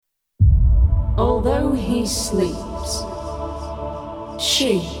Although he sleeps,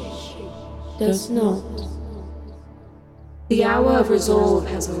 she does not. The hour of resolve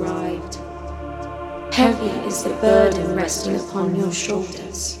has arrived. Heavy is the burden resting upon your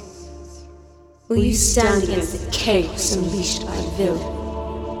shoulders. Will you stand against the chaos unleashed by the villain?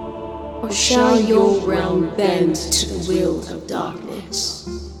 Or shall your realm bend to the will of darkness?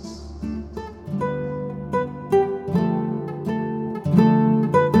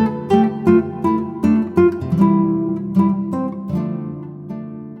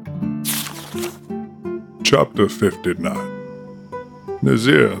 Chapter 59.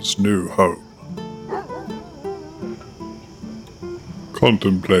 Nazir's New Home.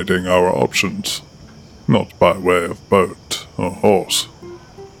 Contemplating our options, not by way of boat or horse.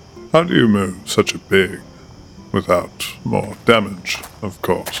 How do you move such a pig without more damage, of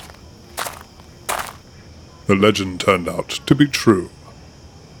course? The legend turned out to be true,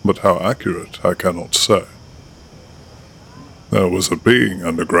 but how accurate I cannot say. There was a being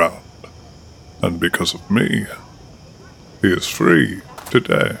underground, and because of me, he is free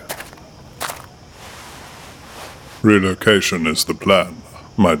today. Relocation is the plan,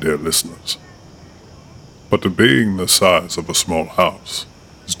 my dear listeners. But a being the size of a small house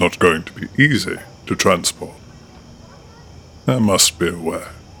is not going to be easy to transport. There must be a way.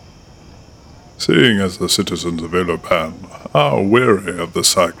 Seeing as the citizens of Elopan are weary of the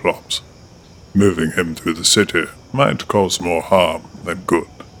Cyclops, moving him through the city might cause more harm than good.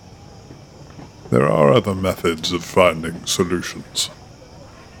 There are other methods of finding solutions.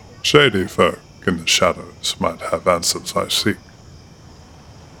 Shady folk in the shadows might have answers I seek.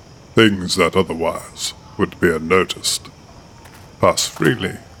 Things that otherwise would be unnoticed pass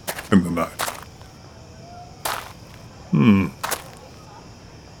freely in the night.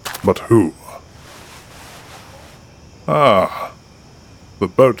 But who? The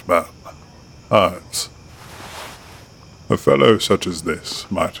boatman, Ives. A fellow such as this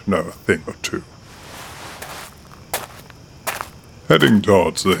might know a thing or two. Heading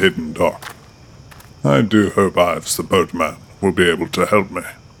towards the hidden dock, I do hope Ives the boatman will be able to help me.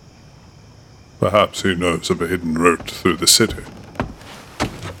 Perhaps he knows of a hidden route through the city.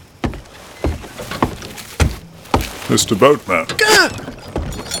 Mr. Boatman. Gah!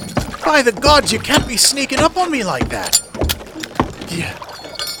 By the gods, you can't be sneaking up on me like that. Yeah.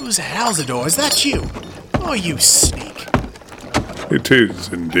 Who's Halzador? Is that you? Oh, you sneak. It is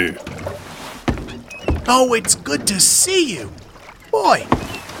indeed. Oh, it's good to see you. Boy,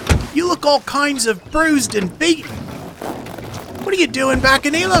 you look all kinds of bruised and beaten. What are you doing back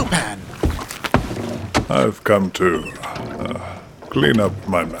in Elopan? I've come to clean up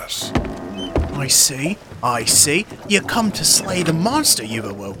my mess. I see. You come to slay the monster you've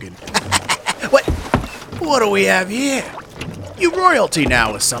awoken. What do we have here? You royalty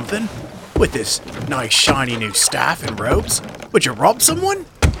now or something? With this nice shiny new staff and robes? Would you rob someone?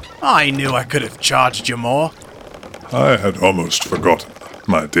 I knew I could have charged you more. I had almost forgotten,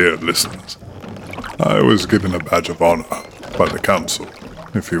 my dear listeners. I was given a badge of honor by the council,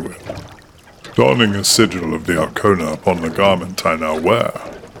 if you will. Donning a sigil of the Arcona upon the garment I now wear.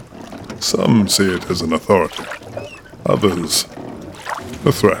 Some see it as an authority, others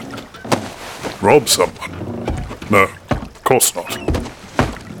a threat. Rob someone? No, of course not.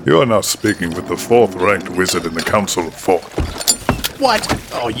 You are now speaking with the fourth-ranked wizard in the Council of Four. What?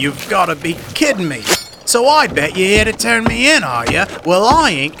 Oh, you've got to be kidding me. So I bet you're here to turn me in, are you? Well, I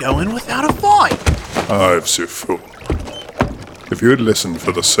ain't going without a fight. Ives, you fool. If you had listened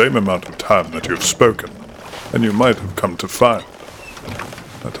for the same amount of time that you've spoken, then you might have come to find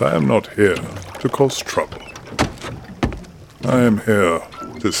that I am not here to cause trouble. I am here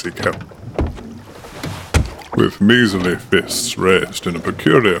to seek help. With measly fists raised in a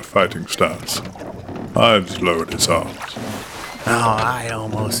peculiar fighting stance, Ives lowered his arms. Oh, I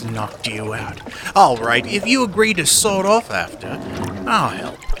almost knocked you out. All right, if you agree to sort off after, I'll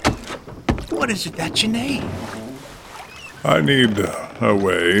help. What is it that you need? I need a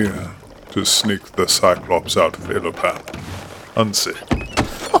way to sneak the Cyclops out of Elopan, unseen.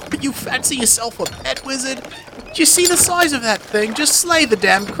 Oh, you fancy yourself a pet wizard? Do you see the size of that thing? Just slay the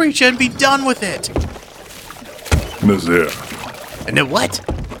damn creature and be done with it. Nazir. And the what?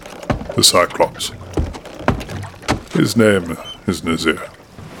 The Cyclops. His name is Nazir.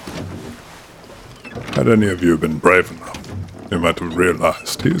 Had any of you been brave enough, you might have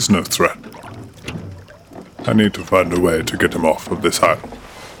realized he is no threat. I need to find a way to get him off of this island.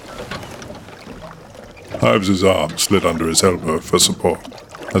 Ives' arm slid under his elbow for support,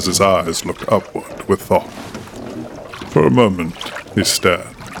 as his eyes looked upward with thought. For a moment, he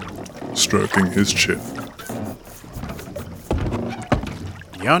stared, stroking his chin.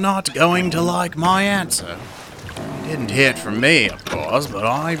 You're not going to like my answer. You didn't hear it from me, of course, but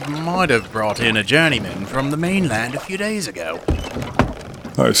I might have brought in a journeyman from the mainland a few days ago.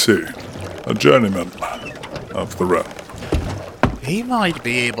 I see. A journeyman of the realm. He might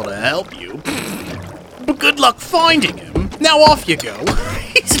be able to help you, but good luck finding him. Now off you go.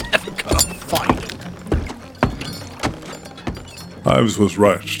 He's never gonna find him. Ives was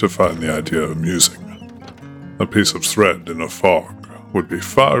right to find the idea amusing. A piece of thread in a fog would be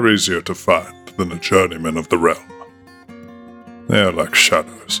far easier to find than a journeyman of the realm. They are like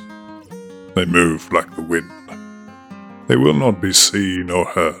shadows. They move like the wind. They will not be seen or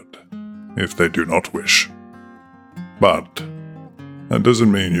heard if they do not wish. But that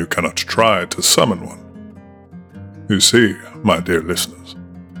doesn't mean you cannot try to summon one. You see, my dear listeners,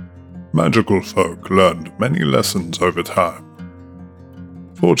 magical folk learned many lessons over time.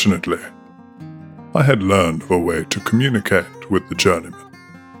 Fortunately, I had learned of a way to communicate with the journeyman.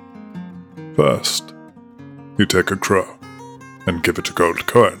 First, you take a crow and give it a gold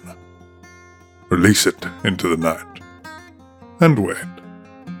coin. Release it into the night, and wait.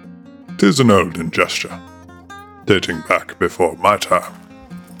 'Tis an olden gesture, dating back before my time.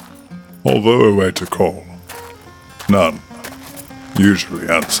 Although a way to call, none usually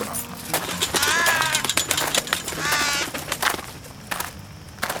answer.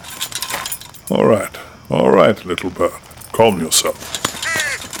 All right, little bird. Calm yourself.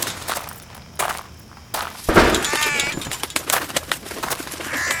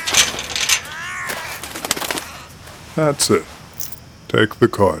 That's it. Take the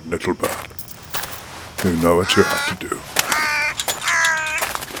coin, little bird. You know what you have to do.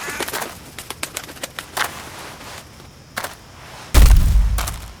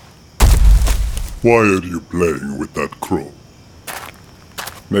 Why are you playing with that crow?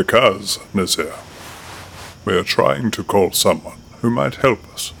 Because, Nazir, we are trying to call someone who might help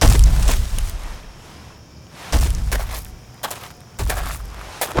us.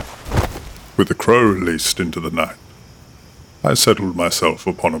 With the crow released into the night, I settled myself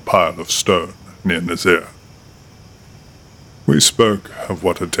upon a pile of stone near Nazir. We spoke of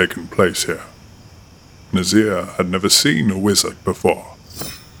what had taken place here. Nazir had never seen a wizard before,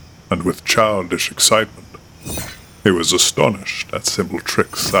 and with childish excitement, he was astonished at simple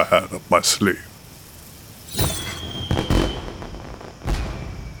tricks I had up my sleeve.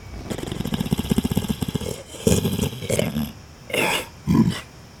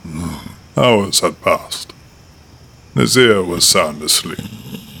 Hours had passed. Nazir was sound asleep,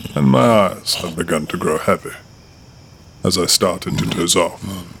 and my eyes had begun to grow heavy. As I started to doze off,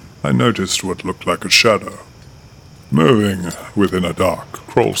 I noticed what looked like a shadow, moving within a dark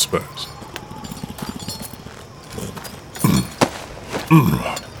crawl space.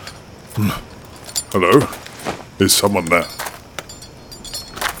 Hello? Is someone there?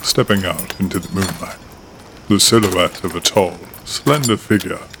 Stepping out into the moonlight, the silhouette of a tall, slender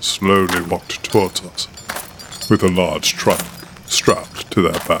figure slowly walked towards us, with a large trunk strapped to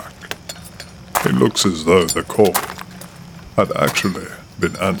their back. It looks as though the call had actually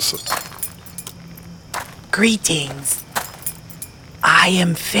been answered. Greetings. I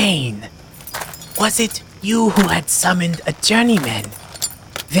am Fane. Was it you who had summoned a journeyman?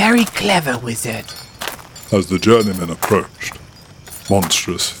 Very clever wizard. As the journeyman approached,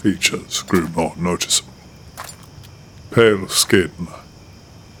 monstrous features grew more noticeable. Pale skin,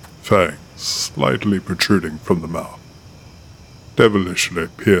 fangs slightly protruding from the mouth, devilishly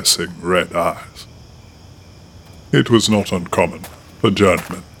piercing red eyes. It was not uncommon for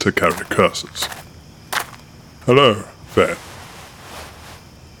journeymen to carry curses. Hello, Fane.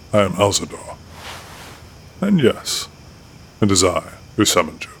 I am Alzador. And yes, it is I who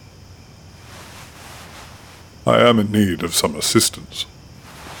summoned you. I am in need of some assistance.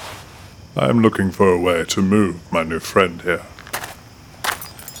 I am looking for a way to move my new friend here.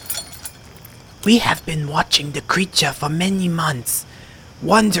 We have been watching the creature for many months,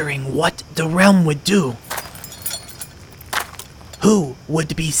 wondering what the realm would do. Who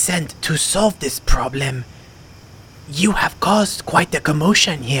would be sent to solve this problem? You have caused quite a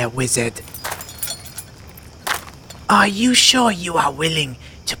commotion here, wizard. Are you sure you are willing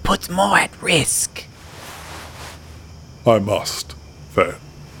to put more at risk? I must, Fane.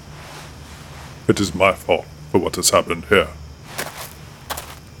 It is my fault for what has happened here.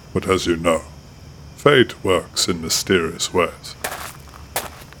 But as you know, fate works in mysterious ways.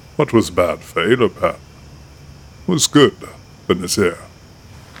 What was bad for Elopan was good for Nazir.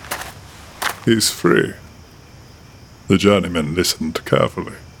 He's free. The journeyman listened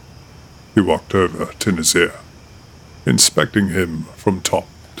carefully. He walked over to Nazir, inspecting him from top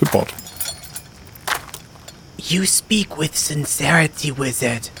to bottom. You speak with sincerity,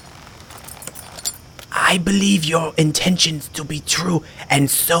 wizard. I believe your intentions to be true, and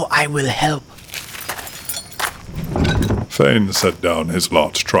so I will help. Thane set down his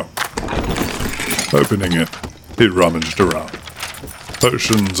large trunk. Opening it, he rummaged around.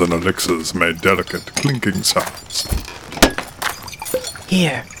 Potions and elixirs made delicate clinking sounds.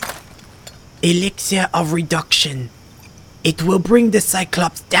 Here. Elixir of Reduction. It will bring the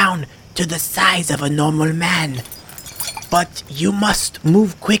Cyclops down to the size of a normal man. But you must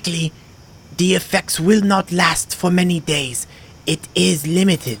move quickly. The effects will not last for many days. It is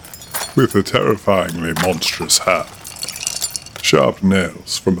limited. With a terrifyingly monstrous hand, sharp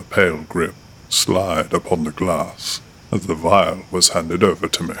nails from a pale grip slide upon the glass as the vial was handed over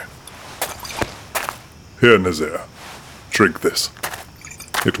to me. Here, Nazir, drink this.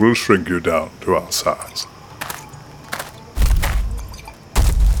 It will shrink you down to our size.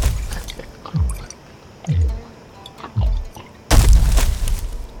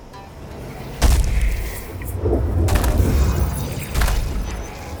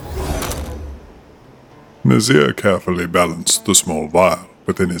 Nazir carefully balanced the small vial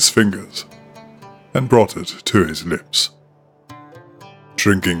within his fingers and brought it to his lips.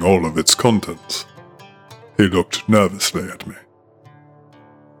 Drinking all of its contents, he looked nervously at me.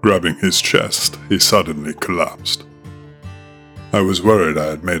 Grabbing his chest, he suddenly collapsed. I was worried I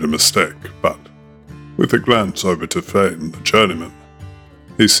had made a mistake, but with a glance over to Thane, the journeyman,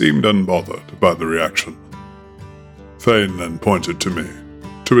 he seemed unbothered by the reaction. Thane then pointed to me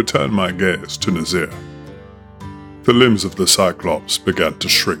to return my gaze to Nazir. The limbs of the Cyclops began to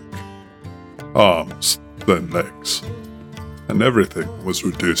shrink. Arms, then legs, and everything was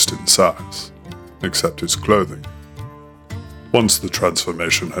reduced in size, except his clothing. Once the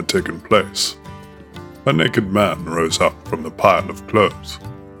transformation had taken place, a naked man rose up from the pile of clothes.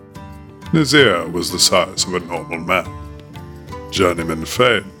 Nazir was the size of a normal man. Journeyman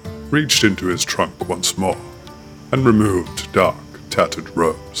Thane reached into his trunk once more and removed dark, tattered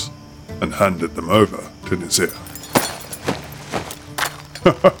robes and handed them over to Nazir.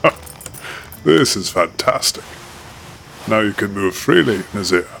 This is fantastic. Now you can move freely,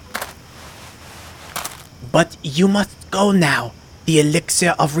 Nazir. But you must go now. The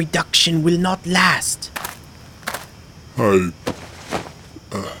elixir of reduction will not last. I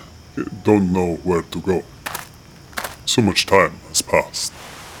don't know where to go. So much time has passed.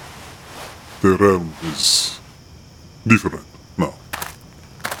 The realm is different now.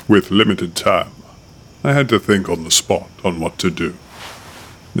 With limited time, I had to think on the spot on what to do.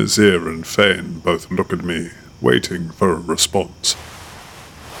 Nazir and Thane both looked at me, waiting for a response.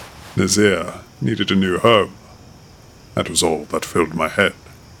 Nazir needed a new home. That was all that filled my head.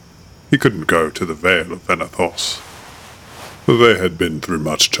 He couldn't go to the Vale of Venathos, for they had been through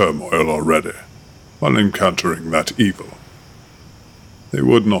much turmoil already, while encountering that evil. They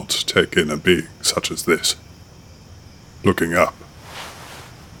would not take in a being such as this. Looking up,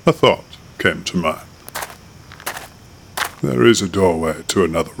 a thought came to mind. There is a doorway to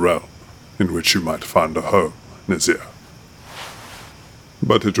another realm in which you might find a home, Nazir.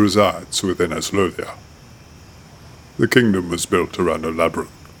 But it resides within Aslodia. The kingdom was built around a labyrinth.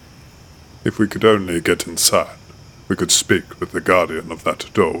 If we could only get inside, we could speak with the guardian of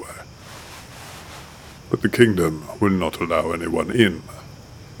that doorway. But the kingdom will not allow anyone in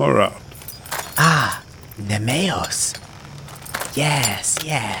or out. Ah, Nemeos. Yes.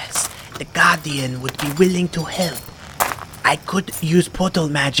 The guardian would be willing to help. I could use portal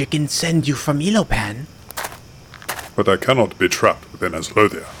magic and send you from Elopan. But I cannot be trapped within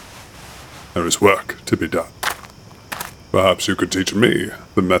Aslodia. There is work to be done. Perhaps you could teach me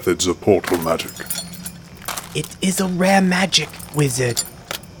the methods of portal magic. It is a rare magic, wizard.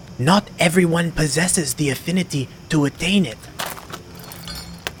 Not everyone possesses the affinity to attain it.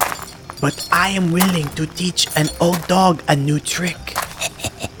 But I am willing to teach an old dog a new trick.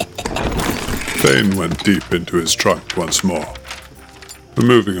 Thane went deep into his trunk once more.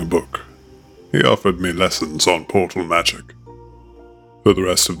 Removing a book, he offered me lessons on portal magic. For the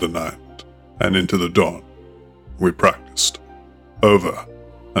rest of the night, and into the dawn, we practiced, over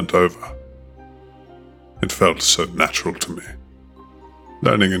and over. It felt so natural to me,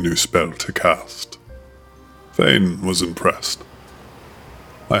 learning a new spell to cast. Thane was impressed.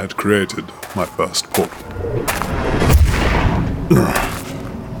 I had created my first portal.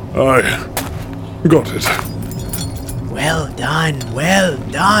 I got it. Well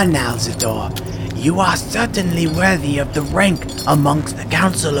done, Alzador. You are certainly worthy of the rank amongst the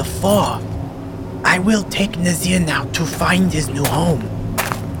Council of Four. I will take Nazir now to find his new home.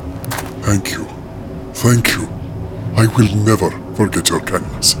 Thank you. I will never forget your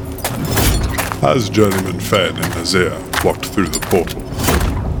kindness. As Journeyman Fed and Nazir walked through the portal,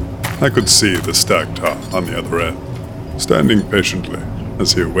 I could see the Stagtar on the other end, standing patiently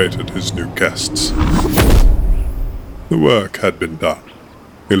as he awaited his new guests. The work had been done.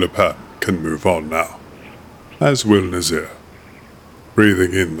 Ilapan can move on now, as will Nazir,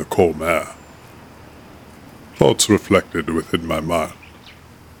 breathing in the calm air. Thoughts reflected within my mind.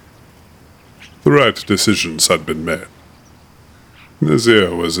 The right decisions had been made.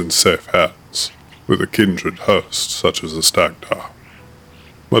 Nazir was in safe hands, with a kindred host such as the Stagtar.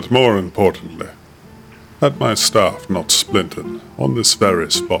 But more importantly, had my staff not splintered on this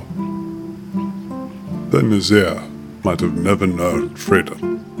very spot, then Nazir might have never known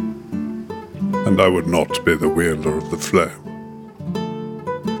freedom, and I would not be the wielder of the flame.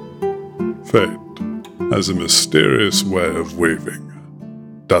 Fate has a mysterious way of weaving,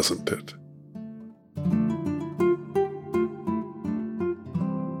 doesn't it?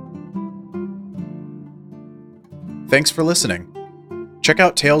 Thanks for listening. Check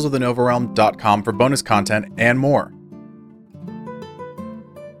out talesofthenovarealm.com for bonus content and more.